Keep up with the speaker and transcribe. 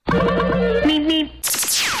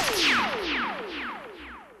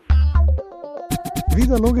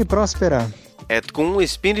vida longa e próspera. Et cum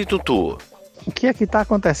spiritu tuo. O que é que está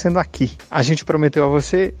acontecendo aqui? A gente prometeu a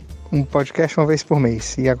você um podcast uma vez por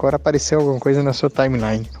mês e agora apareceu alguma coisa na sua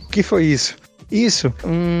timeline. O que foi isso? Isso,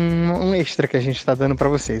 um extra que a gente está dando para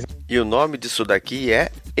vocês. E o nome disso daqui é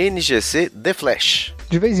NGC The Flash.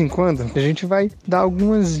 De vez em quando, a gente vai dar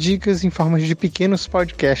algumas dicas em forma de pequenos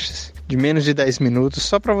podcasts de menos de 10 minutos,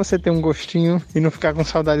 só para você ter um gostinho e não ficar com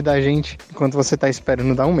saudade da gente enquanto você está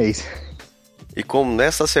esperando dar um mês. E como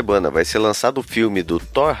nessa semana vai ser lançado o filme do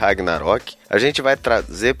Thor Ragnarok, a gente vai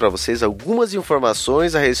trazer para vocês algumas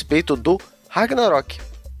informações a respeito do Ragnarok.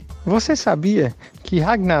 Você sabia que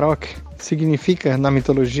Ragnarok significa, na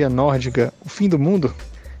mitologia nórdica, o fim do mundo?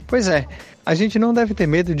 Pois é, a gente não deve ter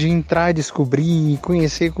medo de entrar, descobrir e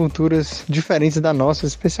conhecer culturas diferentes da nossa,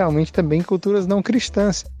 especialmente também culturas não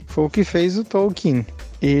cristãs. Foi o que fez o Tolkien.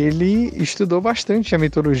 Ele estudou bastante a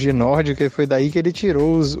mitologia nórdica e foi daí que ele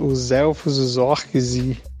tirou os elfos, os orcs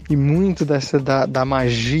e muito da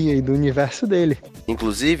magia e do universo dele.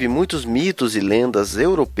 Inclusive, muitos mitos e lendas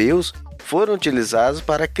europeus foram utilizados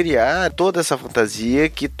para criar toda essa fantasia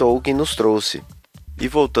que Tolkien nos trouxe. E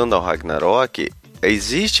voltando ao Ragnarok,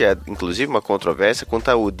 existe inclusive uma controvérsia quanto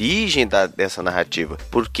à origem dessa narrativa,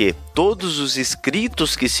 porque todos os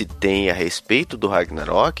escritos que se tem a respeito do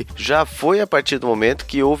Ragnarok já foi a partir do momento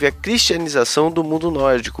que houve a cristianização do mundo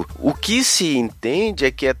nórdico. O que se entende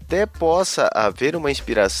é que até possa haver uma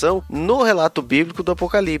inspiração no relato bíblico do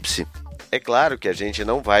Apocalipse. É claro que a gente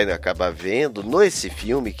não vai acabar vendo nesse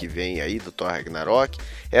filme que vem aí do Thor Ragnarok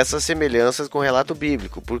essas semelhanças com o relato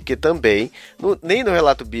bíblico, porque também, nem no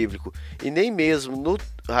relato bíblico e nem mesmo no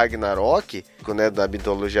Ragnarok, né, da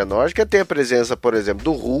mitologia nórdica, tem a presença, por exemplo,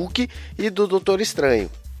 do Hulk e do Doutor Estranho.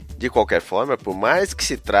 De qualquer forma, por mais que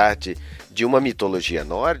se trate de uma mitologia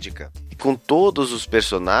nórdica, com todos os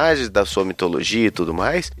personagens da sua mitologia e tudo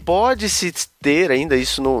mais, pode-se ter ainda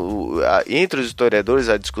isso, entre os historiadores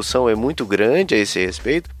a discussão é muito grande a esse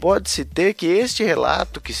respeito, pode-se ter que este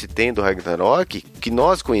relato que se tem do Ragnarok, que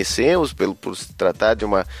nós conhecemos por se tratar de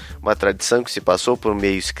uma tradição que se passou por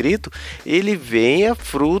meio escrito, ele venha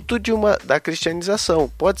fruto da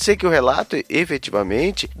cristianização. Pode ser que o relato,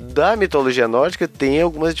 efetivamente, da mitologia nórdica tenha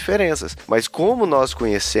algumas diferenças, mas como nós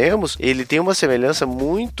conhecemos, ele tem uma semelhança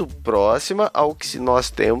muito próxima ao que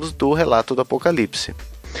nós temos do relato do Apocalipse.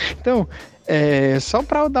 Então, só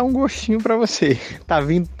para dar um gostinho para você, tá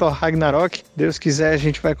vindo Thor Ragnarok, Deus quiser a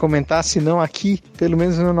gente vai comentar, se não aqui, pelo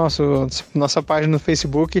menos no nossa página no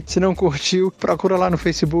Facebook. Se não curtiu, procura lá no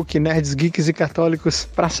Facebook Nerds, Geeks e Católicos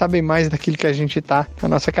para saber mais daquilo que a gente tá na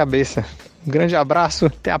nossa cabeça. Um grande abraço,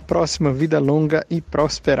 até a próxima, vida longa e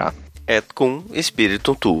próspera. Et cum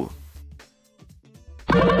spiritum tuo.